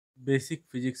Basic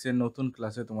ফিজিক্সের নতুন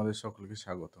ক্লাসে তোমাদের সকলকে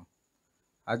স্বাগত।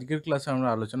 আজকের ক্লাসে আমরা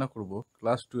আলোচনা করব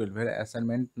ক্লাস 12-এর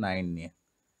অ্যাসাইনমেন্ট 9 নিয়ে।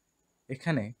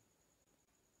 এখানে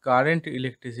কারেন্ট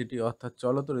ইলেকট্রিসিটি অর্থাৎ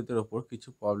চলতরিতের ওপর কিছু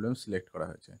প্রবলেম সিলেক্ট করা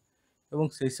হয়েছে এবং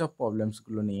সেই সব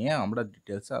প্রবলেমসগুলো নিয়ে আমরা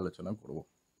ডিটেলসে আলোচনা করব।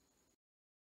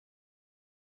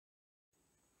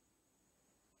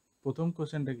 প্রথম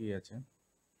কোশ্চেনটা কি আছে,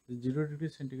 0 ডিগ্রি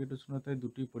সেন্টিগ্রেড উষ্ণতায়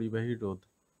দুটি পরিবাহী রোধ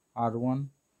R1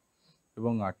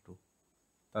 এবং R2,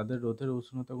 তাদের রোধের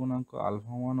উষ্ণতা গুণাঙ্ক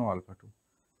α1 ও α2।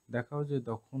 দেখাও যে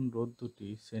যখন রোধ দুটি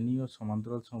শ্রেণী ও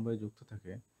সমান্তরাল সমবায়ে যুক্ত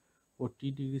থাকে ও T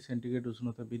ডিগ্রি সেন্টিগ্রেড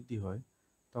উষ্ণতা বৃদ্ধি হয়,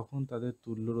 তখন তাদের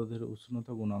তুল্য রোধের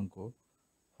উষ্ণতা গুণাঙ্ক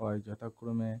হয়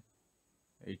যথাক্রমে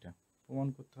এইটা। প্রমাণ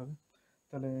করতে হবে।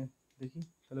 তাহলে দেখি,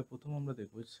 তাহলে প্রথম আমরা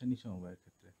দেখব শ্রেণী সমবায়ের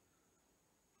ক্ষেত্রে।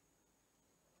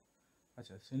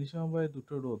 আচ্ছা, শ্রেণী সমবায়ে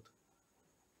দুটো রোধ,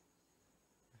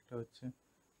 একটা হচ্ছে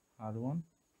R1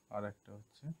 আর একটা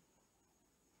হচ্ছে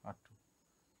R2।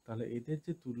 তাহলে এদের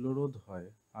যে তুল্য রোধ হয়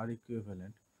আর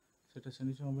ইকুইভ্যালেন্ট, সেটা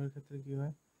শ্রেণী সমবায়ের ক্ষেত্রে কি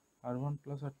হয়, R1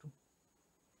 প্লাস R2।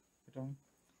 এটা হয়।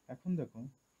 এখন দেখো,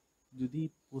 যদি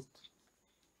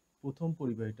প্রথম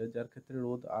পরিবাহীটা যার ক্ষেত্রে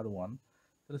রোধ R1,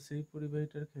 তাহলে সেই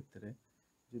পরিবাহীটার ক্ষেত্রে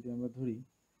যদি আমরা ধরি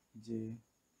যে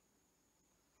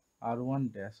R1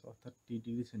 ড্যাশ অর্থাৎ T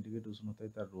ডিগ্রি সেন্টিগ্রেড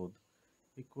উষ্ণতায় তার রোধ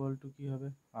ইকুয়াল টু কী হবে,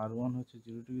 R1 হচ্ছে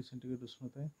 0 degree centigrade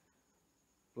উষ্ণতায়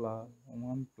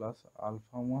 +1 plus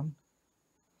α1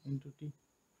 into T.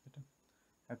 এটা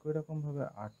একই রকমভাবে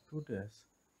R2 ড্যাশ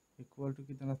ইকুয়াল টু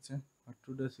কী দাঁড়াচ্ছে, R2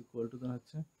 ড্যাশ ইকুয়াল টু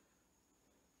দাঁড়াচ্ছে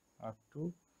R2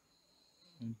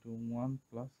 into 1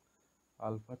 plus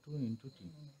α2 into T,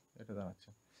 এটা দাঁড়াচ্ছে।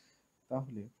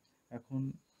 তাহলে এখন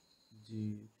যে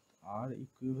আর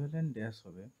ইকুইভ্যালেন্ট ড্যাশ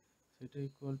হবে সেটা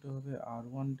ইকুয়াল টু হবে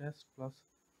R1 dash plus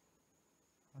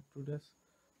R2 dash.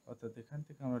 অর্থাৎ এখান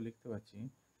থেকে আমরা লিখতে পাচ্ছি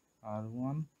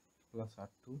R1 প্লাস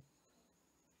R2,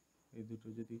 এই দুটো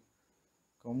যদি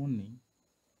কমন নিই,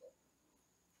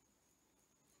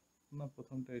 না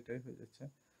প্রথমটা এটাই হয়ে যাচ্ছে,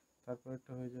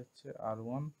 তারপরেরটা হয়ে যাচ্ছে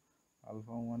R1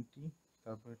 α1 টি,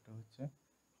 তারপরেরটা হচ্ছে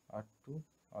R2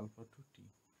 α2 টি।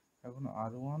 এখন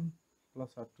R1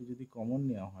 প্লাস R2 যদি কমন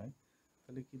নেওয়া হয়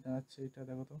তাহলে কি দাঁড়াচ্ছে, এটা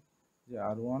দেখো তো, যে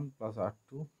R1 প্লাস R2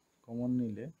 কমন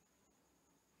নিলে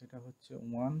এটা হচ্ছে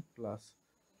 1 plus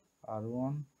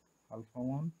R1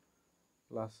 α1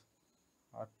 plus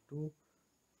R2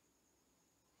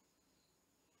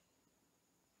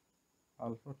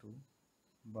 α2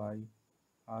 by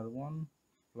R1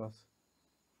 plus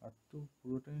R2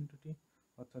 পুরোটা ইন্টু টি।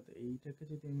 অর্থাৎ এইটাকে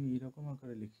যদি আমি এইরকম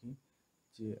আকারে লিখি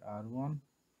যে R1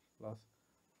 plus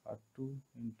R2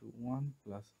 into 1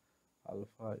 plus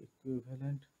alpha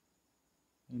equivalent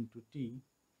into T,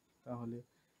 তাহলে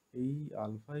এই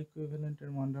আলফা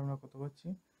ইকুইভ্যালেন্টের মানটা আমরা কত পাচ্ছি,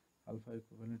 আলফা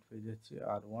ইকুইভ্যালেন্ট পেয়ে যাচ্ছি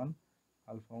R1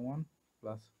 α1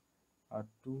 plus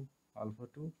R2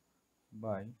 α2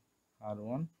 by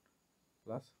R1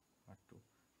 plus R2।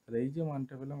 তাহলে এই যে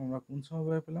মানটা পেলাম আমরা কোন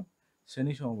সমবায়ে পেলাম,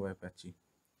 শ্রেণী সমবায়ে পাচ্ছি।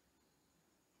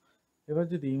 এবার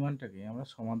যদি এই মানটাকে আমরা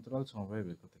সমান্তরাল সমবায়ে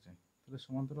বের করতে চাই, তাহলে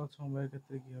সমান্তরাল সমবায়ের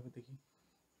ক্ষেত্রে কী হবে দেখি।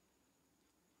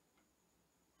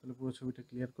 তাহলে পুরো ছবিটা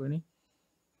ক্লিয়ার করে নিই।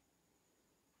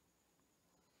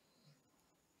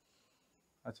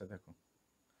 আচ্ছা দেখো,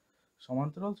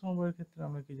 সমান্তরাল সমবায়ের ক্ষেত্রে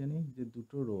আমরা কি জানি যে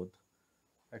দুটো রোধ,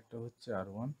 একটা হচ্ছে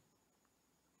R1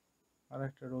 আর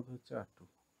একটা রোধ হচ্ছে R2।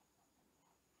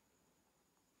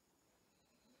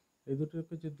 এই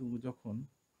দুটোকে যখন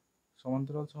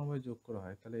সমান্তরাল সমবায়ে যোগ করা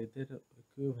হয় তাহলে এদের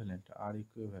equivalent R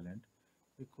equivalent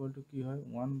equal to কী হয়,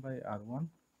 1/R1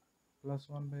 প্লাস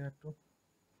 1/R2,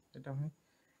 এটা হয়।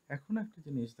 এখন একটা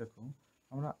জিনিস দেখো,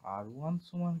 আমরা R1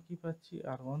 সমান কি পাচ্ছি,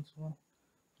 R1 সমান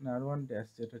মানে R1 ড্যাশ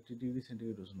যেটা T ডিগ্রি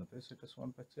সেন্টিগ্রেড উষ্ণতা, সেটা সমান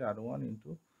পাচ্ছি R1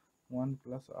 into 1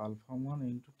 plus α1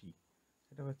 into T,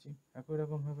 এটা পাচ্ছি। একই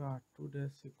রকমভাবে R2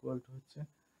 ড্যাশ ইকুয়াল টু হচ্ছে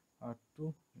R2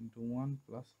 into 1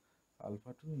 plus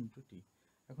α2 into T.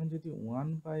 এখন যদি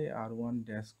 1/R1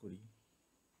 ড্যাশ করি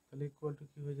তাহলে ইকুয়াল টু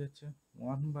কী হয়ে যাচ্ছে,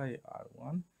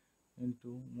 1/R1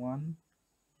 into 1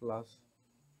 plus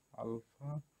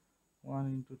alpha 1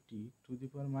 into T to the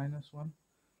পাওয়ার -1।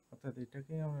 অর্থাৎ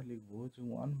এটাকেই আমরা লিখবো যে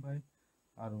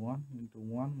 1/R1 into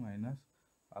 1 minus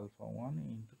alpha 1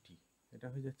 into T, এটা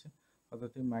হয়ে যাচ্ছে।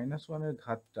 অর্থাৎ এই -1-এর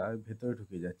ঘাতটা ভেতরে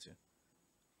ঢুকে যাচ্ছে,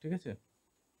 ঠিক আছে।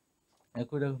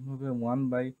 একই রকমভাবে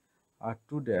 1/R2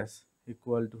 ড্যাশ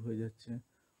ইকুয়াল টু হয়ে যাচ্ছে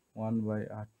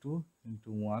 1/R2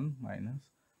 into 1 minus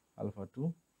alpha 2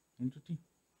 into T,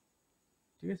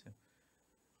 ঠিক আছে।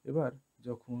 এবার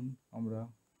যখন আমরা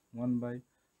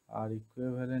 1/R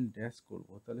ইকুইভ্যালেন্ট ড্যাশ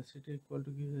করবো তাহলে সেটা ইকুয়াল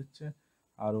টু কী হচ্ছে,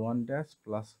 R1 dash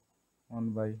plus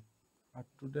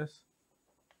 1/R2 dash,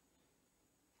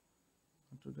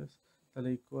 তাহলে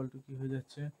ইকুয়াল টু কী হয়ে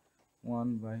যাচ্ছে,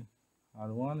 1 by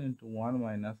r1 into 1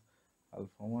 minus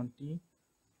alpha 1 t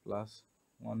plus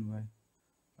 1 by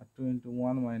r2 into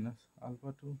 1 minus alpha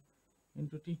 2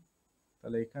 into t।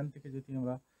 তাহলে এখান থেকে যদি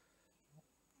আমরা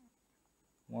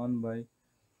 1 by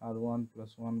r1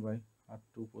 plus 1 by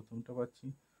r2 প্রথমটা পাচ্ছি,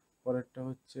 পরেরটা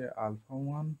হচ্ছে alpha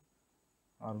 1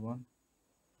 r1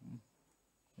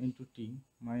 into t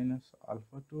minus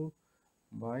alpha 2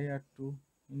 by r2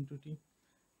 into t।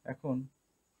 এখন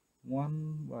 1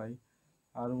 by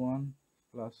r1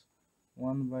 plus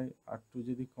 1 by r2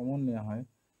 যদি কমন নেওয়া হয়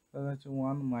তাহলে হচ্ছে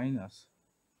 1 মাইনাস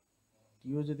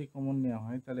টিও যদি কমন নেওয়া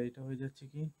হয় তাহলে এটা হয়ে যাচ্ছে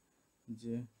কি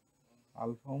যে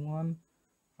alpha 1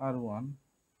 r1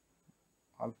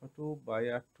 alpha 2 by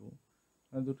r2,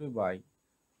 মানে দুটোই by,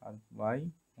 R by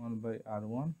 1 by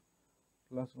r1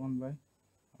 plus 1 by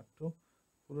r2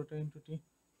 পুরোটা ইন্টু টি,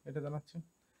 এটা দাঁড়াচ্ছে।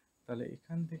 তাহলে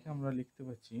এখান থেকে আমরা লিখতে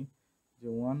পাচ্ছি যে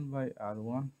 1 by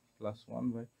r1 plus 1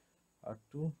 by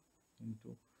r2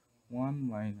 into 1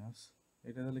 minus,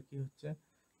 এটা তাহলে কি হচ্ছে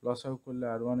লস আউট করলে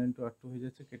r1 ইন্টু r2 হয়ে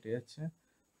যাচ্ছে, কেটে যাচ্ছে,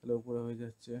 তাহলে উপরে হয়ে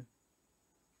যাচ্ছে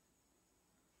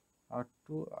r2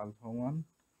 alpha 1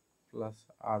 plus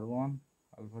r1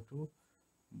 alpha 2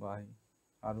 by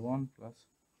r1 plus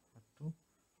r2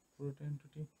 পুরোটা ইন্টু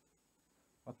টি।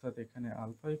 অর্থাৎ এখানে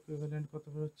আলফা ইকুইভ্যালেন্ট কত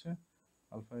বেরোচ্ছে,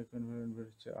 আলফা ইকুইভ্যালেন্ট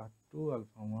বেরোচ্ছে r2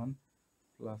 alpha 1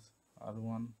 plus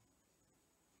r1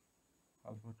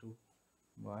 alpha 2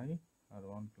 by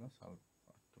r1 plus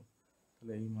alpha 2।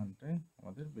 তাহলে এই মানটাই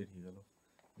আমাদের বেরিয়ে গেল,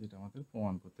 যেটা আমাদের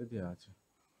প্রমাণ করতে দেওয়া আছে,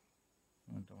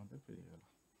 মানটা আমাদের বেরিয়ে গেল।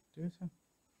 ঠিক আছে,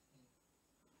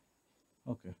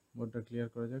 ওকে, বোর্ডটা ক্লিয়ার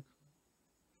করা যাক।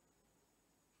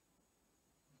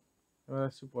 এবার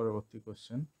আসছি পরবর্তী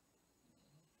কোশ্চেন।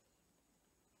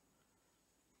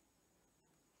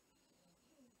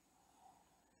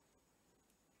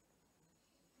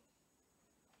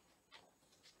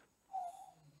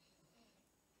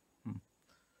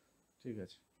 ঠিক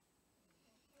আছে,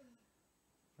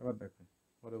 এবার দেখো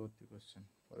পরবর্তী কোশ্চেন,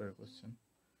 পরের কোশ্চেন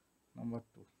নাম্বার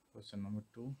 2, কোশ্চেন নাম্বার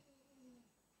 2।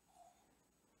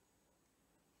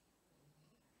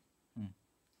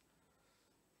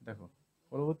 দেখো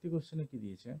পরবর্তী কোশ্চেনে কি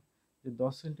দিয়েছে যে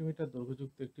 10 সেন্টিমিটার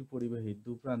দৈর্ঘ্যযুক্ত একটি পরিবাহীর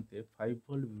দু প্রান্তে 5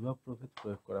 ভোল্ট বিভব প্রভেদ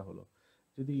প্রয়োগ করা হলো।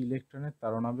 যদি ইলেকট্রনের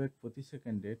তাড়নাবেগ প্রতি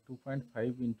সেকেন্ডে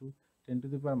 2.5 ইন্টু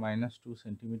 10⁻²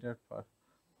 সেন্টিমিটার পার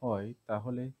হয়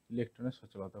তাহলে ইলেকট্রনের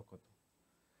সচলতা কত।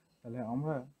 তাহলে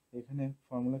আমরা এখানে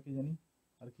ফর্মুলা কি জানি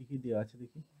আর কি কি দেওয়া আছে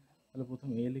দেখি। তাহলে প্রথম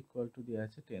এল ইকুয়াল টু দেওয়া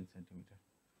আছে 10 সেন্টিমিটার,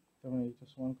 তার মানে এইটা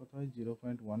সমান কত হয়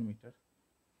 0.1 মিটার।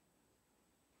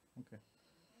 ওকে,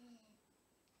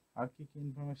 আর কি কি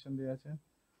ইনফরমেশন দেওয়া আছে,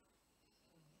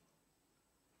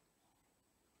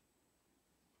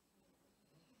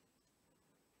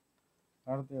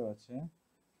 আর দেওয়া আছে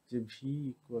যে ভি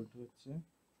ইকুয়াল টু হচ্ছে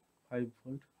 5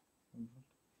 ভোল্ট।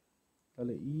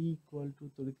 তাহলে ই ইকুয়াল টু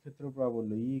তড়িৎ ক্ষেত্র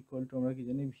প্রাবল্য, ই ইকুয়াল টু আমরা কি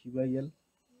জানি V by L,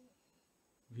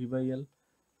 V by এল।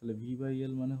 তাহলে ভি বাই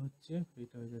এল মানে হচ্ছে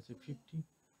এটা হয়ে যাচ্ছে 50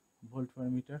 ভোল্ট পার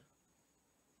মিটার।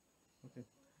 ওকে,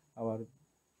 আবার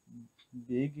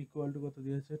বেগ ইকুয়াল টু কত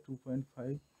দিয়েছে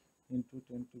 2.5 ইন্টু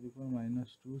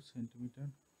 10⁻² সেন্টিমিটার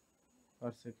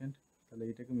পার সেকেন্ড। তাহলে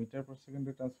এটাকে মিটার পার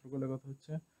সেকেন্ডে ট্রান্সফার করলে কত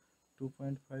হচ্ছে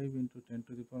 2.5 ইন্টু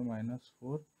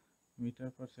 10⁻⁴ মিটার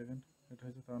পার সেকেন্ড, এটা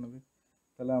হচ্ছে তাড়নাবেগ।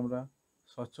 তাহলে আমরা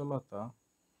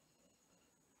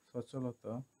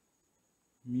সচলতা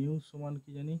মিউ সমান কি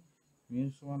জানি, মিউ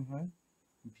সমান হয়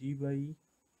ভি বাই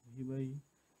ই।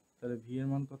 তাহলে ভি এর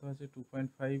মান কত আছে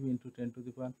 2.5 ইন্টু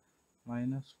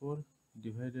 10⁻⁴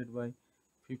 ডিভাইডেড বাই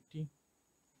 50।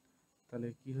 তাহলে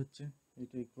কি হচ্ছে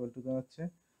এটা ইকুয়াল টু দাঁড়াচ্ছে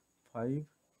 5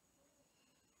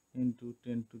 ইন্টু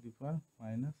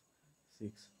 10⁻⁶।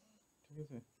 ঠিক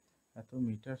আছে, এত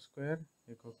মিটার স্কোয়ার,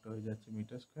 এককটা হয়ে যাচ্ছে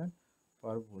মিটার স্কোয়ার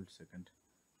পার ভোল্ট সেকেন্ড,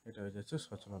 এটা হয়ে যাচ্ছে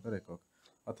সচলতার একক।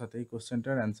 অর্থাৎ এই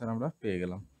কোশ্চেনটার অ্যান্সার আমরা পেয়ে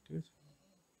গেলাম। ঠিক আছে,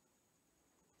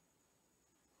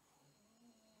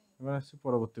 এবার আসছি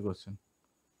পরবর্তী কোশ্চেন।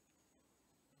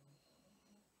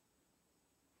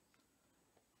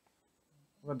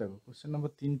 এবার দেখো কোশ্চেন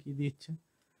নাম্বার 3 কি দিচ্ছে।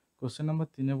 কোশ্চেন নাম্বার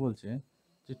 3-এ বলছে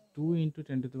যে 2 ইন্টু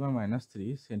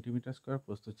 10⁻³ সেন্টিমিটার স্কোয়ার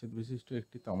প্রস্থচ্ছেদ বিশিষ্ট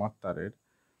একটি তামার তারের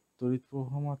তড়িৎ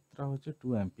প্রবাহ মাত্রা হচ্ছে 2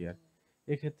 অ্যাম্পিয়ার।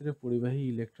 এক্ষেত্রে পরিবাহী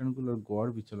ইলেকট্রনগুলোর গড়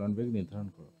বিচলন বেগ নির্ধারণ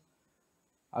করো।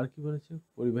 আর কি বলেছে,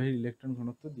 পরিবাহীর ইলেকট্রন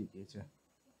ঘনত্ব দিয়ে দিয়েছে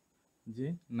যে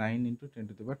 9 ইন্টু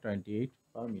 10⁻28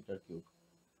 পার মিটার কিউব।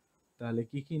 তাহলে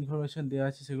কি কি ইনফরমেশন দেওয়া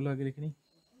আছে সেগুলো আগে লিখে নিই।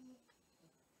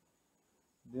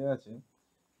 দেওয়া আছে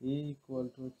এ ইকুয়াল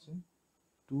টু হচ্ছে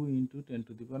 2 ইন্টু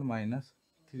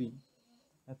 10⁻³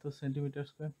 এত সেন্টিমিটার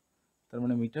স্কোয়ার, তার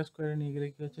মানে মিটার স্কোয়ারে নিয়ে গেলে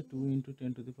কি হচ্ছে 2 ইন্টু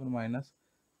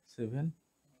 10⁻⁷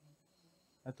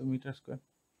 এত মিটার স্কোয়ার।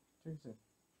 ঠিক আছে,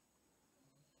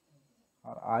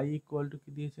 আর আই ইকুয়াল টু কি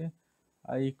দিয়েছে,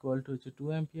 আই ইকুয়াল টু হচ্ছে 2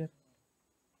 অ্যাম্পিয়ার।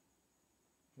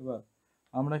 এবার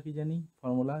আমরা কি জানি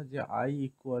ফর্মুলা, যে আই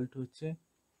ইকুয়াল টু হচ্ছে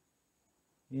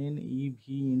এন ই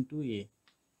ভি ইন্টু এ,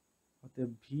 অর্থাৎ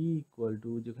ভি ইকুয়াল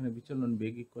টু, যেখানে বিচলন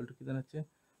বেগ ইকুয়াল টু কি দাঁড়াচ্ছে,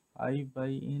 I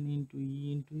by N into E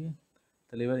into এ।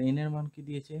 তাহলে এবার এন এর মান কি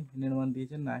দিয়েছে, এন এর মান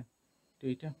দিয়েছে 9, তো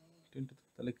এইটা 10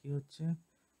 তাহলে কি হচ্ছে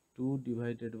 2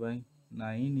 ডিভাইডেড বাই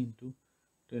 9 ইন্টু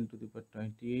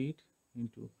 10⁻28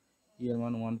 ইন্টু ই এর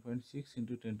মান 1.6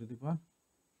 ইন্টু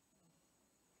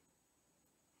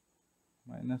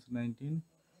 10⁻−19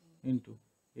 ইন্টু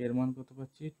এর মান কত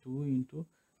পাচ্ছি 2 ইন্টু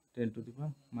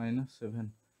 10⁻−7।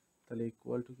 তাহলে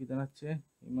ইকুয়াল টু কি দাঁড়াচ্ছে,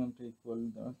 এই মানটা ইকুয়াল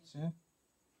দাঁড়াচ্ছে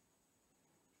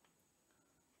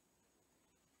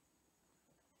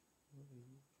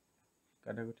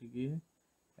কাটাকুটি গিয়ে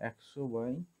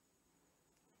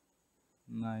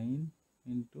 100/9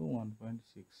 ইন্টু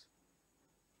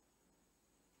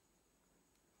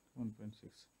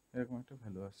 1.6 এরকম একটা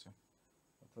ভ্যালু আসছে।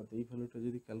 অর্থাৎ এই ভ্যালুটা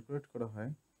যদি ক্যালকুলেট করা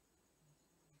হয়,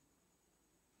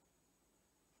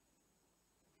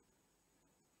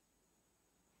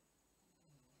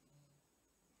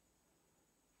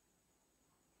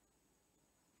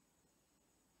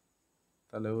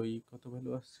 তাহলে ওই কত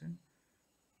ভ্যালু আসছে,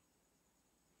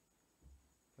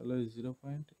 তাহলে ওই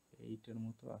 0.8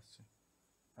 মতো আসছে,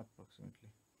 অ্যাপ্রক্সিমেটলি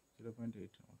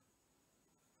 0.8 মতো।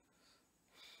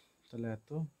 তাহলে এত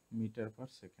মিটার পার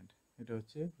সেকেন্ড, এটা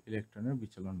হচ্ছে ইলেকট্রনের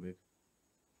বিচলন বেগ।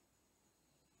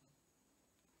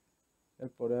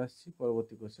 এরপরে আসছি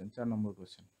পরবর্তী কোশ্চেন, 4 নম্বর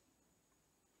কোশ্চেন।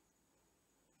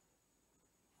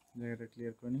 জায়গাটা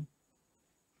ক্লিয়ার করে নিই।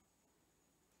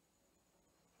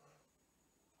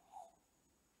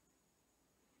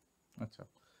 আচ্ছা,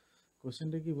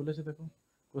 কোশ্চেনটা কি বলেছে দেখো,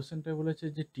 কোশ্চেনটা বলেছে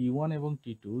যে T1 এবং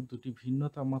T2 দুটি ভিন্ন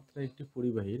তাপমাত্রায় একটি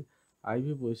পরিবাহীর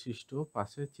আইভি বৈশিষ্ট্য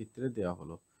পাশের চিত্রে দেওয়া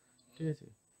হলো। ঠিক আছে,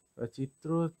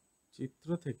 চিত্র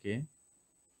থেকে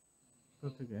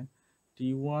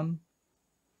T1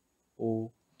 ও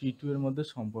T2 এর মধ্যে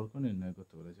সম্পর্ক নির্ণয়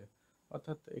করতে বলেছে।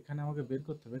 অর্থাৎ এখানে আমাকে বের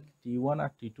করতে হবে T1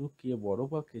 আর T2 কে বড়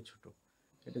বা কে ছোট।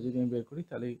 এটা যদি আমি বের করি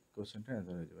তাহলে কোশ্চেনটা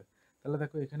অ্যান্সার হয়ে যাবে। তাহলে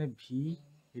দেখো এখানে ভি,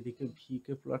 এদিকে ভি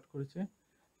কে প্লট করেছে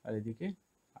আর এদিকে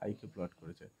আই কে প্লট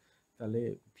করেছে। তাহলে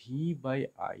ভি বাই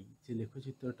আই যে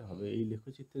লেখচিত্রটা হবে, এই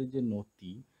লেখচিত্রের যে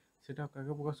নতি, সেটা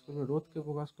কাকে প্রকাশ করবে, রোধকে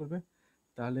প্রকাশ করবে।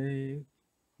 তাহলে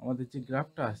আমাদের যে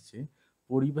গ্রাফটা আসছে,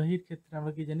 পরিবাহীর ক্ষেত্রে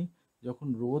আমরা কি জানি, যখন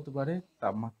রোধ বাড়ে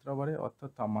তাপমাত্রা বাড়ে,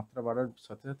 অর্থাৎ তাপমাত্রা বাড়ার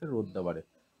সাথে সাথে রোধটা বাড়ে,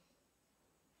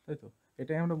 তাই তো?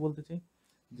 এটাই আমরা বলতে চাই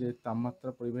যে তাপমাত্রা,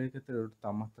 পরিবাহীর ক্ষেত্রে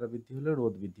তাপমাত্রা বৃদ্ধি হলে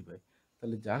রোধ বৃদ্ধি পায়।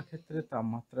 তাহলে যার ক্ষেত্রে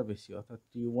তাপমাত্রা বেশি, অর্থাৎ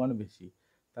T1 বেশি,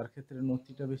 তার ক্ষেত্রে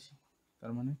নতিটা বেশি।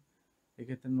 তার মানে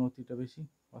এক্ষেত্রে নতিটা বেশি,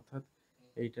 অর্থাৎ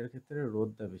এইটার ক্ষেত্রে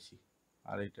রোধটা বেশি,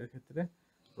 আর এইটার ক্ষেত্রে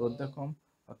রোধটা কম,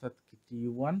 অর্থাৎ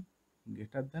T1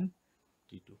 গ্রেটার দেন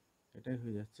T2। এটাই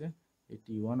হয়ে যাচ্ছে এই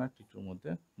T1 আর T2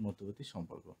 মধ্যে মধ্যবর্তী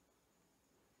সম্পর্ক।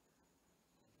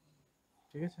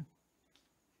 ঠিক আছে,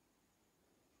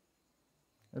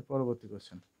 এর পরবর্তী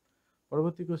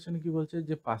কোশ্চেন কি বলছে,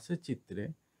 যে পাশের চিত্রে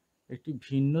একটি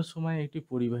ভিন্ন সময়ে একটি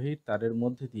পরিবাহীর তারের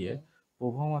মধ্যে দিয়ে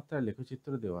প্রবাহ মাত্রার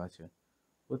লেখচিত্র দেওয়া আছে।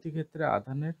 প্রতি ক্ষেত্রে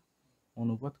আধানের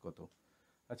অনুপাত কত?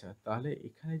 আচ্ছা, তাহলে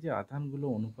এখানে যে আধানগুলো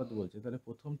অনুপাত বলছে, তাহলে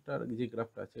প্রথমটার যে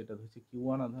গ্রাফটা আছে, এটা হচ্ছে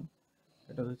Q1 আধান,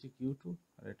 এটা হচ্ছে Q2,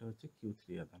 আর এটা হচ্ছে Q3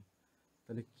 আধান।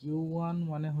 তাহলে Q1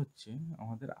 মানে হচ্ছে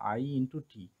আমাদের I ইন্টু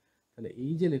টি। তাহলে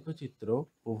এই যে লেখচিত্র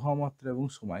প্রবাহ মাত্রা এবং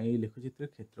সময়, এই লেখচিত্রের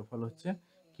ক্ষেত্রফল হচ্ছে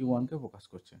Q1 কে প্রকাশ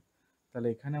করছে। তাহলে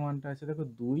এখানে মানটা আছে দেখো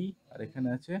 2, আর এখানে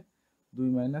আছে 2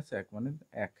 - 1 মানে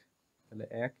 1। তাহলে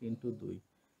 1 ইন্টু 2,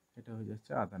 এটা হয়ে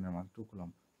যাচ্ছে আধানের মান 2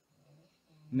 coulomb.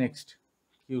 Next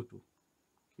Q2,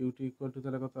 equal to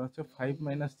তাহলে কত আছে 5 -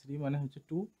 3 মানে হচ্ছে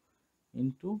 2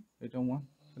 ইন্টু এটা 1,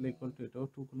 তাহলে ইকুয়াল টু এটাও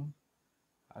 2 coulomb.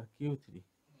 R Q3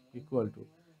 equal to,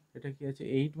 এটা কি আছে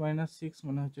 8 - 6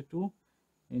 মানে হচ্ছে 2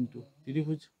 ইন্টু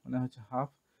ত্রিভুজ মানে হচ্ছে হাফ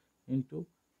ইন্টু,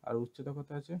 আর উচ্চতা কত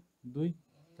আছে 2,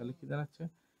 তাহলে কি দাঁড়াচ্ছে,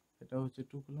 এটা হচ্ছে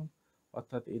 2 কুলম্ব।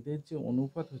 অর্থাৎ এদের যে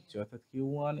অনুপাত হচ্ছে, অর্থাৎ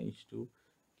Q1 =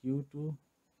 Q2,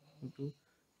 Q2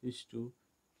 =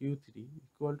 Q3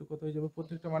 equal to কত হয়ে যাবে,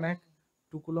 প্রত্যেকটা মানে 1,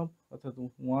 2 কুলম্ব, অর্থাৎ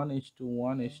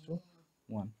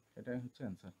 1:1:1, এটাই হচ্ছে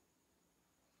অ্যান্সার।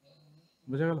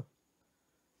 বুঝা গেল?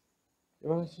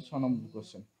 এবার হচ্ছে 6 নম্বর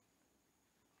কোশ্চেন।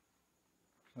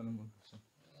 6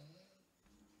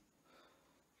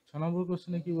 নম্বর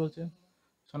কোশ্চেনে কি বলছে,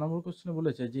 6 নম্বর কোশ্চেনে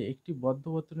বলেছে যে একটি বদ্ধ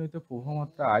বর্তনীতে প্রবাহ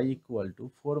মাত্রা I = 4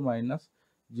 -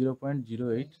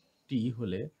 0.08 t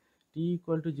হলে t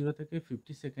 = 0 থেকে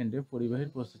 50 সেকেন্ডে পরিবাহীর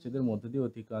প্রস্থচ্ছেদের মধ্য দিয়ে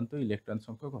অতিক্রান্ত ইলেকট্রন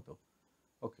সংখ্যা কত?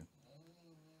 ওকে,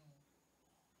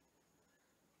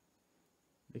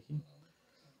 দেখি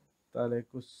তাহলে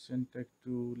কোশ্চেনটা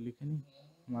একটু লিখে নিই।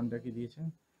 মানটা কি দিয়েছে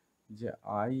যে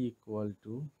i equal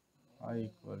to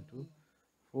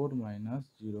 4 minus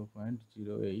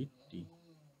 0.08t,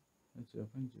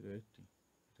 0.08t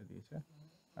এটা দিয়েছে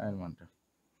আয়ের মানটা।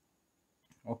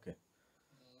 ওকে,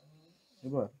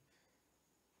 এবার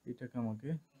এটাকে আমাকে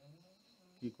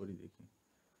কি করি দেখি।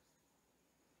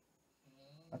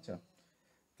 আচ্ছা,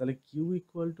 তাহলে কিউ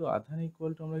ইকুয়াল টু আধান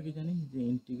ইকুয়াল টু আমরা কি জানি যে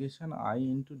ইন্টিগ্রেশন আই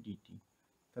ইন্টু ডিটি।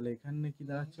 তাহলে এখানে কি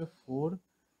দাঁড়াচ্ছে 4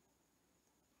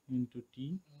 into T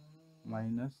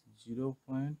minus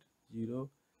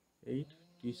 0.08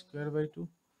 T square by 2,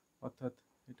 অর্থাৎ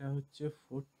এটা হচ্ছে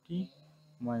 40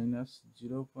 মাইনাস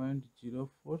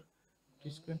 0.04 টি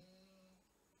স্কোয়ার।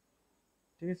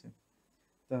 ঠিক আছে,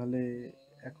 তাহলে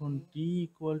এখন টি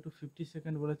ইকুয়াল টু 50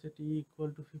 সেকেন্ড বলেছে, টি ইকুয়াল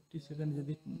টু 50 সেকেন্ড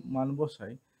যদি মান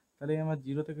বসাই তাহলে আমার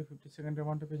 0 থেকে 50 সেকেন্ডের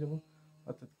মানটা পেয়ে যাবো।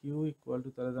 অর্থাৎ কিউ ইকুয়াল টু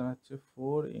তাহলে দাঁড়াচ্ছে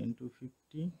 4 into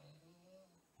 50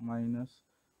 minus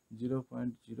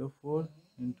 0.04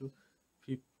 into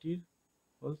 50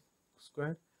 whole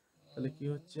square. তাহলে কি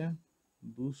হচ্ছে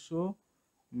 200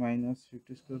 মাইনাস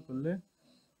 50 স্কোয়ার করলে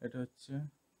এটা হচ্ছে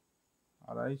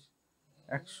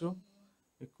 100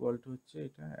 ইকুয়াল টু হচ্ছে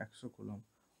এটা 100 কুলম,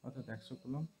 অর্থাৎ 100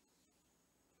 কুলম।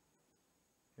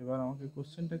 এবার আমাকে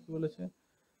কোশ্চেনটা কি বলেছে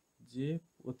যে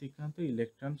অতিক্রান্ত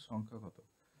ইলেকট্রন সংখ্যা কত।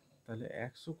 তাহলে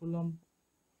 100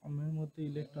 কুলমের মধ্যে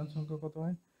ইলেকট্রন সংখ্যা কত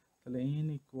হয়, তাহলে এন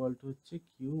ইকুয়াল টু হচ্ছে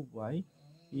কিউ বাই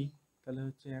ই। তাহলে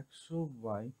হচ্ছে 100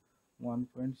 বাই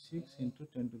 1.6 ইন্টু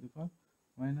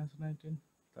 10⁻⁻19।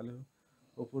 তাহলে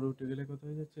ওপরে উঠে গেলে কত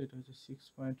হয়ে যাচ্ছে, এটা হচ্ছে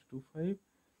 6.25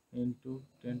 ইন্টু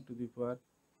 10⁻20,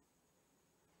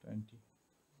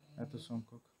 এত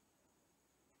সংখ্যক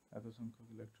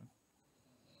ইলেকট্রন।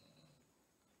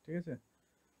 ঠিক আছে,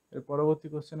 এর পরবর্তী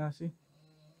কোশ্চেনে আসি।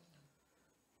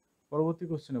 পরবর্তী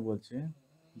কোশ্চেনে বলছে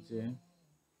যে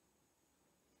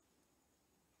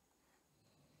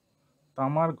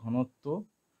তামার ঘনত্ব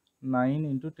 9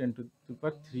 into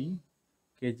 10⁻³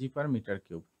 KG per metre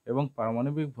cube এবং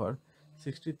পারমাণবিক ভর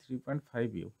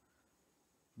 63.5 ইউ।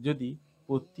 যদি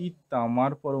প্রতি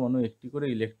তামার পরমাণু একটি করে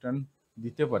ইলেকট্রন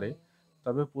দিতে পারে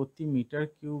তবে প্রতি মিটার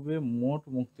কিউবে মোট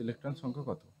মুক্ত ইলেকট্রন সংখ্যা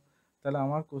কত। তাহলে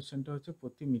আমার কোশ্চেনটা হচ্ছে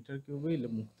প্রতি মিটার কিউবে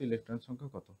মুক্ত ইলেকট্রন সংখ্যা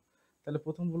কত। তাহলে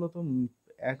প্রথম বলতো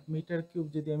 1 মিটার কিউব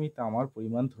যদি আমি তামার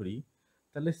পরিমাণ ধরি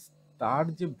তাহলে তার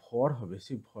যে ভর হবে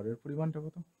সেই ভরের পরিমাণটা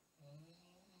কত,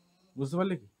 বুঝতে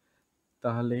পারলে কি।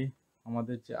 তাহলে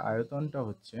আমাদের যে আয়তনটা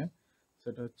হচ্ছে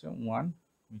সেটা হচ্ছে 1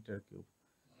 মিটার কিউব,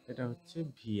 এটা হচ্ছে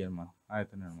ভি এর মান,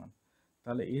 আয়তনের মান।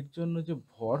 তাহলে এর জন্য যে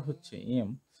ভর হচ্ছে এম,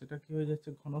 সেটা কি হয়ে যাচ্ছে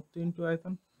ঘনত্ব ইন্টু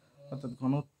আয়তন, অর্থাৎ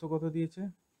ঘনত্ব কত দিয়েছে,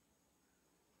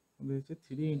 দিয়েছে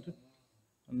 3 ইন্টু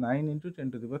 9 ইন্টু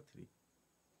 10⁻³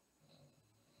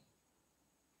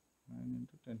 9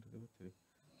 ইন্টু 10⁻³।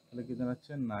 তাহলে কি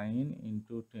দাঁড়াচ্ছে 9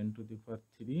 ইন্টু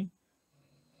 10⁻³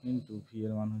 ইন্টু ভি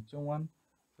এর মান হচ্ছে 1,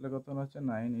 তাহলে কত হচ্ছে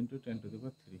 9 ইন্টু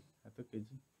 10⁻³ এত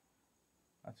কেজি।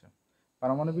 আচ্ছা,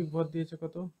 পারমাণবিক ভর দিয়েছে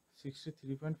কত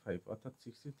 63.5, অর্থাৎ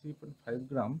 63.5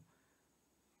 গ্রাম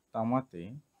তামাতে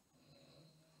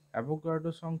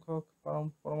অ্যাভোগাড্রো সংখ্যক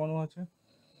পরমাণু আছে,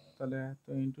 তাহলে এত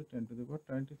ইন্টু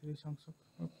 10⁻23 সংখ্যক।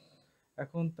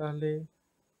 এখন তাহলে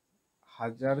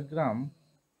 1000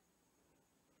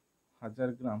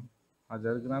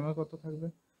 গ্রামে কত থাকবে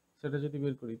সেটা যদি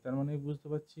বের করি, তার মানে বুঝতে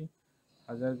পারছি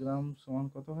 1000 গ্রাম সমান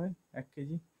কত হয় 1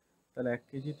 কেজি। তাহলে 1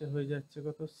 কেজিতে হয়ে যাচ্ছে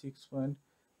কত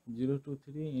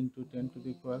 6.023 ইন্টু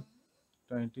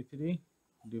 10⁻23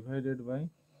 ডিভাইডেড বাই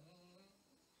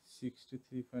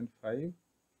 63.5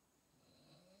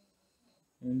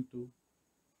 ইন্টু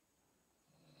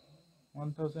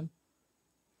 1000,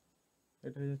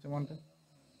 এটা হয়ে যাচ্ছে মানটা।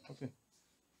 ওকে,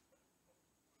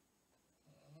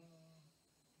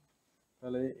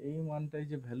 তাহলে এই মানটাই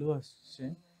যে ভ্যালু আসছে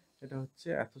এটা হচ্ছে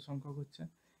এত সংখ্যক হচ্ছে।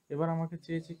 এবার আমাকে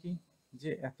চেয়েছে কি যে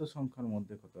এত সংখ্যার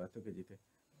মধ্যে কত এত কেজিতে,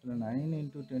 তাহলে 9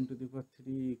 ইন্টু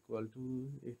 10⁻³ ইকুয়াল টু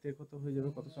এতে কত হয়ে যাবে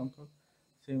কত সংখ্যক,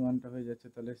 সেই মানটা হয়ে যাচ্ছে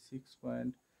তাহলে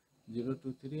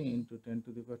 6.023 ইন্টু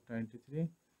 10⁻23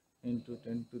 ইন্টু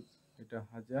 10 এটা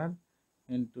 1000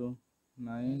 ইন্টু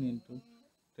 9 ইন্টু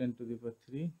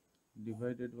 10⁻³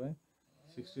 ডিভাইডেড বাই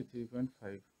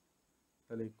 63.5,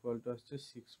 তাহলে ইকুয়াল টু আসছে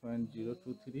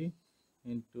 6.023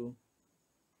 ইন্টু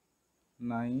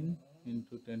 9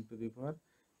 ইন্টু 10⁻,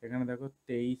 এখানে দেখো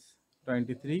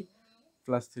 23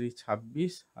 প্লাস 3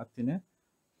 26 আর 3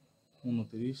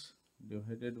 29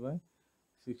 ডিভাইডেড বাই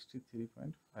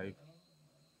 63.5,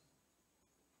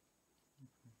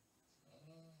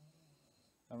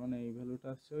 তার মানে এই ভ্যালুটা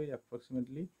আসছে ওই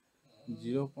অ্যাপ্রক্সিমেটলি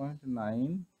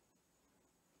 0.9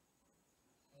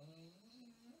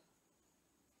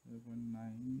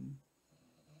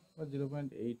 0.9 বা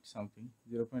 0.8 সামথিং,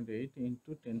 0.8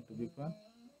 ইন্টু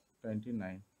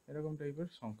 10⁻29 এরকম টাইপের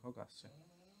সংখ্যক আসছে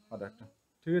অর্ডারটা।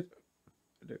 ঠিক আছে,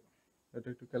 এটা এটা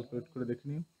একটু ক্যালকুলেট করে দেখে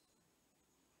নিও।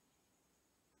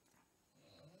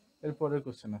 এর পরের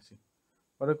কোশ্চেন আসি।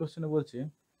 পরের কোশ্চেনে বলছে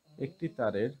একটি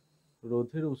তারের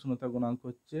রোধের উষ্ণতা গুণাঙ্ক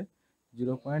হচ্ছে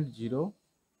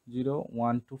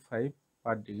 0.00125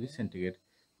 পার ডিগ্রি সেন্টিগ্রেড।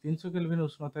 300 কেলভিন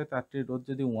উষ্ণতায় তারটির রোধ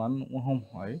যদি 1 ওহম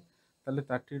হয়, তাহলে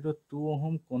তারটির রোধ 2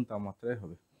 ওহম কোন তাপমাত্রায়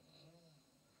হবে?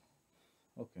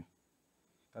 ওকে,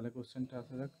 তাহলে কোশ্চেনটা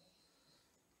আসা যাক।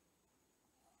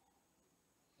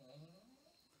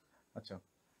 আচ্ছা,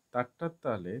 তারটার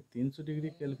তাহলে 300 ডিগ্রি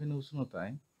কেলভিন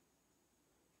উষ্ণতায়,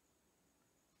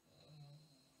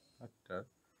 তারটার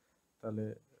তাহলে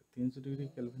 300 ডিগ্রি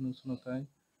কেলভিন উষ্ণতায়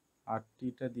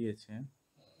আরটিটা দিয়েছে,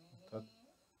 অর্থাৎ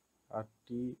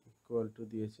আরটি ইকুয়াল টু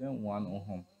দিয়েছে 1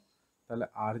 ওহম। তাহলে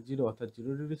R0 অর্থাৎ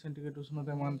 0 ডিগ্রি সেন্টিগ্রেড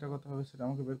উষ্ণতায় মানটা কত হবে সেটা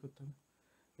আমাকে বের করতে হবে।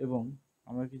 এবং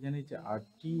আমরা কি জানি যে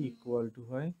আরটি ইকুয়াল টু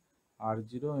হয়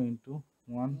R0 into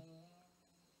 1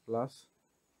 plus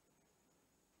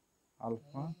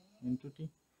alpha into T,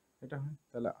 এটা হয়।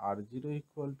 তাহলে R0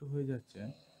 ইকুয়াল টু হয়ে যাচ্ছে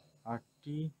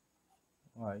আরটি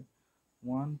হয়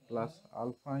 1 প্লাস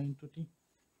আলফা ইন্টু টি।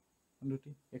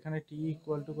 এখানে টি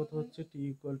ইকুয়াল টু কত হচ্ছে? টি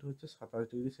ইকুয়াল টু হচ্ছে 27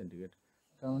 ডিগ্রি সেন্টিগ্রেড,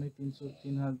 তার মানে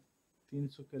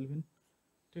 300 কেলভিন।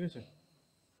 ঠিক আছে,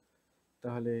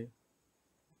 তাহলে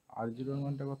R0 এর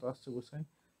মানটা কত আসছে বসাই,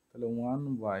 তাহলে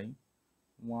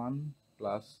 1/1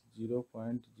 প্লাস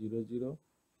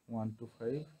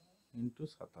 0.00125 ইন্টু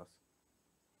 27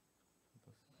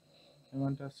 এই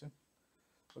মানটা আসছে।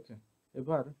 ওকে,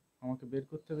 এবার আমাকে বের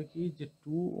করতে হবে কি যে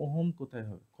 2 ওহম কোথায়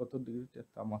হবে, কত ডিগ্রি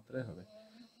তাপমাত্রায় হবে।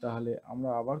 তাহলে আমরা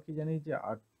আবার কি জানি যে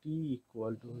আরটি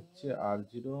ইকুয়াল টু হচ্ছে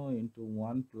R0 into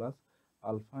 1 plus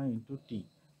alpha into T.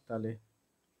 তাহলে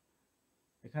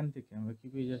এখান থেকে আমরা কি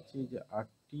পেয়ে যাচ্ছি যে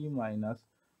RT minus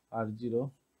R0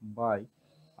 by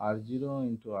R0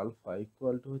 into alpha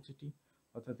equal to হচ্ছে টি,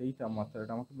 অর্থাৎ এই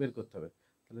তাপমাত্রাটা আমাকে বের করতে হবে।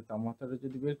 তাহলে তাপমাত্রাটা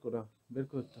যদি বের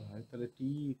করতে হয়, তাহলে টি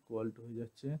ইকুয়াল টু হয়ে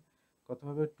যাচ্ছে কত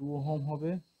হবে, 2 ওহম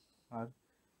হবে। আর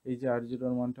এই যে R0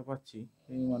 এর মানটা পাচ্ছি,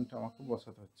 এই মানটা আমাকে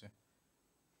বসাতে হচ্ছে।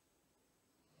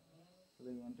 তাহলে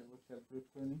এই মানটা একবার ক্যালকুলেট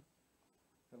করে নিই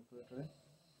ক্যালকুলেটরে।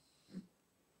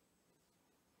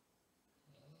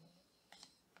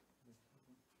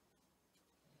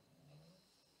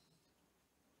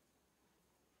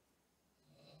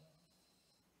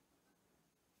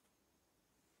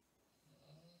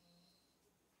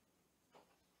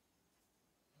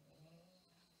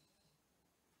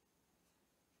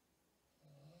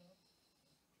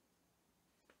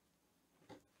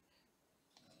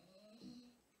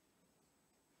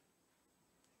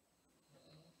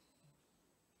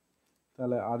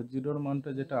 তাহলে R0 এর মানটা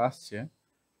যেটা আসছে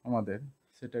আমাদের,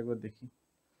 সেটা একবার দেখি।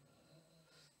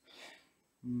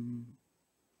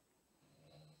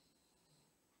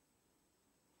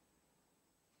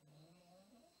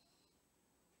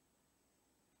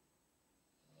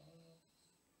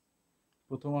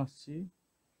 প্রথম আসছি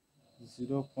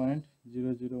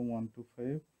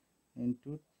 0.00125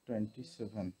 ইন্টু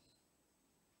 27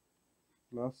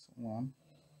 প্লাস 1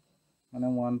 মানে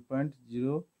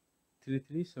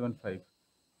 1.03375।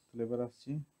 তাহলে এবার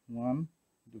আসছি 1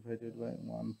 divided by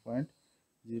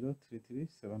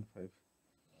 1.03375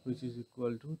 which is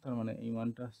equal to, তার মানে এই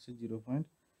মানটা আসছে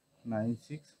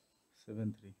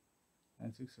 0.9673।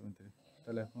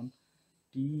 তাহলে এখন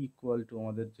টি ইকুয়াল টু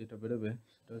আমাদের যেটা বেরোবে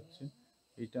সেটা হচ্ছে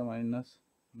এইটা minus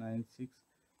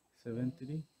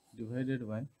 9673 divided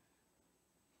by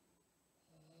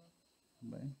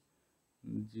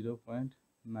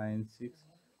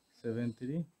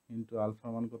 0.9673 into alpha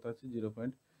মান কত আছে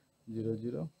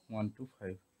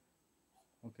 0.00125।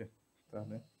 ওকে,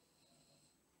 তাহলে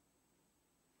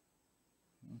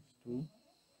 2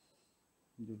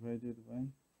 ডিভাইডেড বাই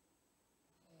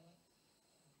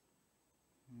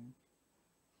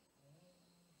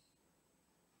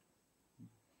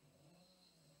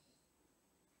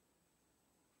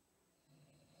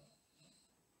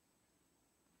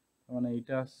মানে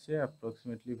এইটা আসছে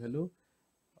অ্যাপ্রক্সিমেটলি ভ্যালু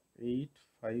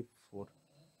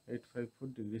 854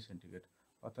 ডিগ্রি সেন্টিগ্রেড,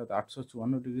 অর্থাৎ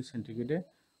 854 ডিগ্রি সেন্টিগ্রেডে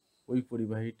ওই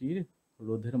পরিবাহীটির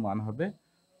রোধের মান হবে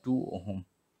 2 ওহম।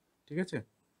 ঠিক আছে,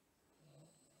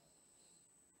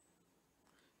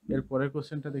 এর পরের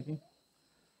কোশ্চেনটা দেখি।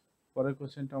 পরের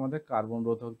কোশ্চেনটা আমাদের কার্বন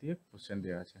রোধক দিয়ে কোশ্চেন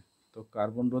দেওয়া আছে। তো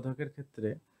কার্বন রোধকের ক্ষেত্রে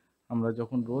আমরা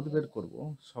যখন রোধ বের করব,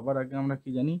 সবার আগে আমরা কি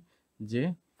জানি যে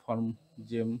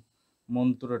যে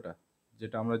মন্ত্রটা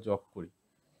যেটা আমরা জপ করি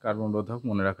কার্বন রোধক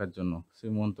মনে রাখার জন্য,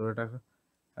 সেই মন্ত্রটা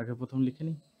আগে প্রথম লিখে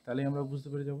নিই, তাহলেই আমরা বুঝতে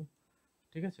পেরে যাব।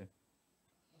 ঠিক আছে,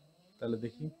 তাহলে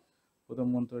দেখি প্রথম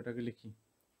মন্ত্রটাকে লিখি।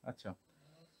 আচ্ছা,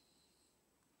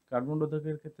 কার্বন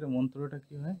রোধকের ক্ষেত্রে মন্ত্রটা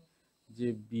কি হয়, যে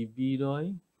বিবিরয়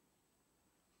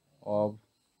of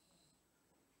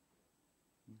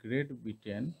great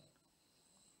Britain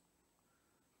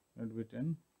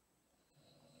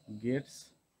Gates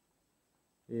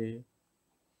a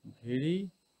very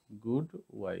good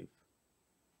wife,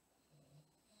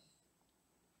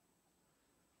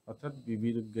 অর্থাৎ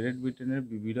গ্রেট ব্রিটেনের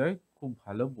বিবিরয় খুব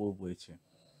ভালো বউ বইছে।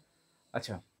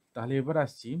 আচ্ছা, তাহলে এবার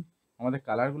আসছি আমাদের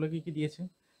কালারগুলো কি কি দিয়েছে,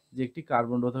 যে একটি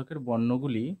কার্বন রোধকের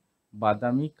বর্ণগুলি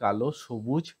বাদামি, কালো,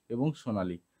 সবুজ এবং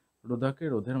সোনালী। রোধকের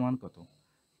রোধের মান কত?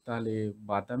 তাহলে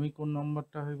বাদামি কোন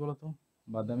নম্বরটা হয় বলো তো?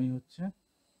 বাদামি হচ্ছে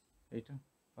এইটা,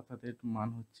 অর্থাৎ এর মান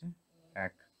হচ্ছে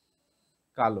 1।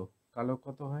 কালো, কালো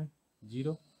কত হয়?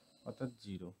 0, অর্থাৎ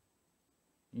 0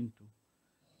 ইন্টু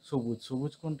সবুজ,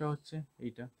 সবুজ কোনটা হচ্ছে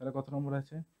এইটা, তাহলে কত নম্বর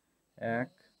আছে?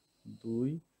 1, 2,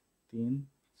 3,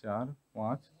 4,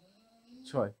 5,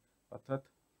 6, অর্থাৎ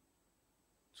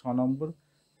 6 নম্বর।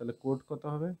 তাহলে কোড কত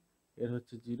হবে? এর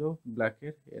হচ্ছে 0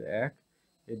 ব্ল্যাকের, এর 1,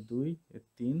 এর 2, এর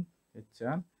 3, এর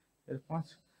 4, এর 5,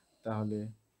 তাহলে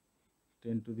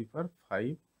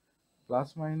 10⁵ প্লাস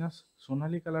মাইনাস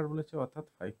সোনালি কালার বলেছে, অর্থাৎ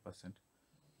 5%।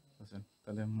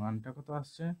 তাহলে মানটা কত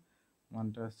আসছে?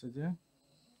 মানটা আসছে যে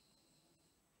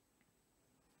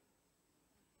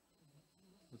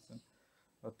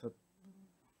অর্থাৎ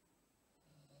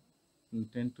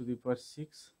 10⁶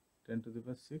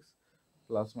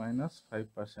 প্লাস মাইনাস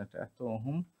 5%, এত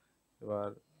ওহম। এবার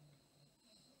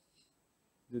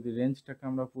যদি রেঞ্জটাকে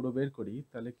আমরা পুরো বের করি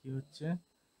তাহলে কি হচ্ছে,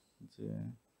 যে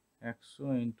 100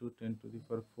 ইন্টু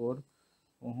 10⁴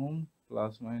 ওহম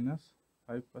প্লাস মাইনাস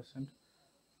 5%,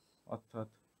 অর্থাৎ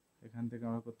এখান থেকে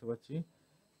আমরা করতে পারছি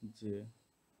যে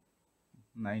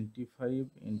 95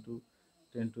 ইন্টু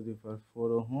 10⁴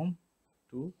 ওহম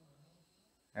টু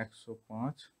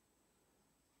 105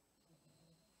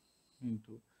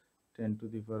 ইন্টু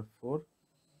 10⁴,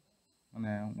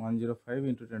 মানে 105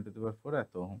 ইন্টু 10⁴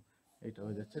 এত ওহম। এইটা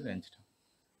হয়ে যাচ্ছে রেঞ্জটা।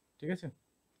 ঠিক আছে,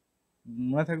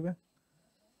 মনে থাকবে।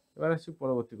 এবার আসছি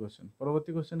পরবর্তী কোশ্চেন।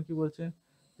 পরবর্তী কোশ্চেন কি বলছে,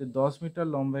 যে 10 মিটার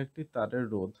লম্বা একটি তারের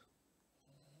রোধ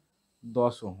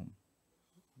 10 ওহম,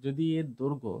 যদি এর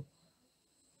দৈর্ঘ্য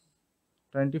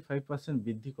 25%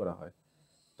 বৃদ্ধি করা হয়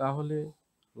তাহলে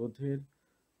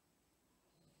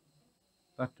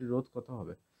তারটির রোধ কত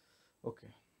হবে? ওকে,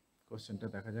 কোশ্চেনটা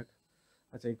দেখা যাক।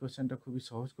 আচ্ছা, এই কোশ্চেনটা খুবই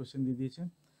সহজ কোশ্চেন দিয়ে দিয়েছে।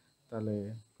 তাহলে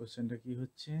কোশ্চেনটা কি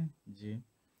হচ্ছে, যে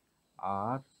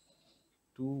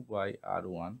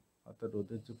R2/R1, অর্থাৎ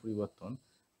রোধের যে পরিবর্তন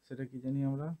সেটা কি জানি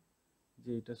আমরা,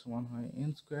 যে এটা সমান হয়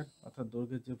n², অর্থাৎ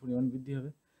দৈর্ঘ্যের যে পরিমাণ বৃদ্ধি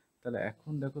হবে। তাহলে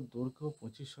এখন দেখো দৈর্ঘ্য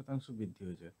 25% বৃদ্ধি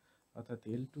হয়েছে, অর্থাৎ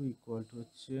L2 ইকুয়াল টু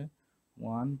হচ্ছে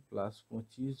 1 প্লাস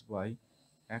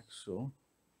 25/100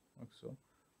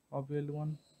 অফ L1।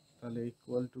 তাহলে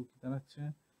ইকুয়াল টু কি দাঁড়াচ্ছে,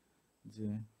 যে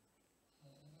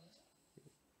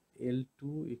L2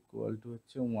 ইকুয়াল টু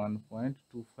হচ্ছে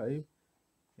 1.25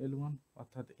 L1,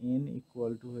 অর্থাৎ n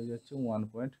ইকুয়াল টু হয়ে যাচ্ছে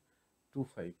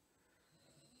 1.25।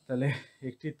 তাহলে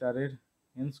একটি তারের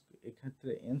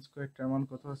এক্ষেত্রে n²টার মান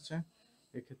কত হচ্ছে?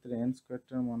 এক্ষেত্রে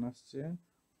n²টার মান আসছে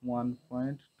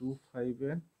 1.25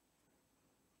 এর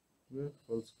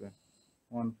হোল স্কোয়ার,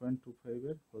 1.25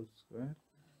 এর হোল স্কোয়ার।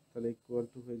 তাহলে ইকুয়াল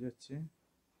টু হয়ে যাচ্ছে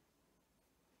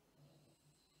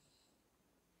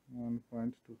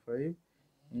 1.25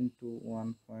 into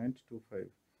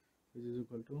 1.25 which is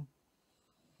equal to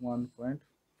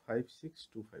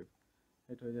 1.5625,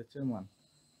 এটা হয়ে যাচ্ছে মান।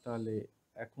 তাহলে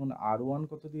এখন R1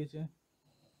 কত দিয়েছে?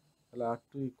 তাহলে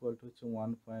R2 ইকুয়াল টু হচ্ছে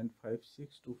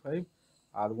 1.5625,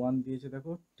 R1 দিয়েছে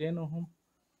দেখো 10 ওহম,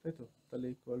 তাই তো? তাহলে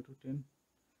ইকুয়াল টু 10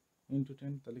 ইন্টু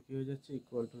 10, তাহলে কী হয়ে যাচ্ছে,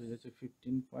 ইকুয়াল টু হয়ে যাচ্ছে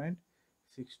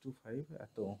 15.625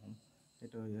 এত ওহম।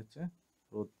 এটা হয়ে যাচ্ছে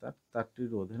তারটির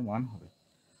রোধের মান হবে।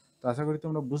 তো আশা করি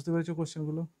তোমরা বুঝতে পেরেছো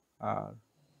কোশ্চেনগুলো। আর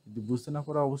যদি বুঝতে না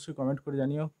পারো অবশ্যই কমেন্ট করে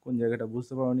জানিও কোন জায়গাটা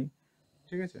বুঝতে পারোনি।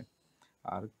 ঠিক আছে,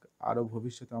 আর আরও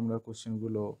ভবিষ্যতে আমরা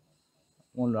কোশ্চেনগুলো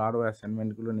আরও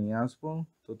অ্যাসাইনমেন্টগুলো নিয়ে আসবো।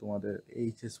 তো তোমাদের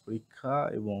এইচএস পরীক্ষা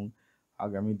এবং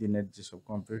আগামী দিনের যেসব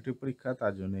কম্পিটিটিভ পরীক্ষা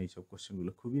তার জন্য এইসব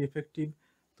কোশ্চেনগুলো খুবই এফেক্টিভ।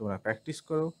 তোমরা প্র্যাকটিস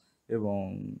করো এবং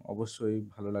অবশ্যই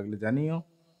ভালো লাগলে জানিও।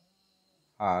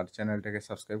 আর চ্যানেলটাকে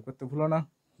সাবস্ক্রাইব করতে ভুলো না,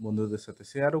 বন্ধুদের সাথে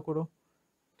শেয়ারও করো।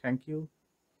 Thank you.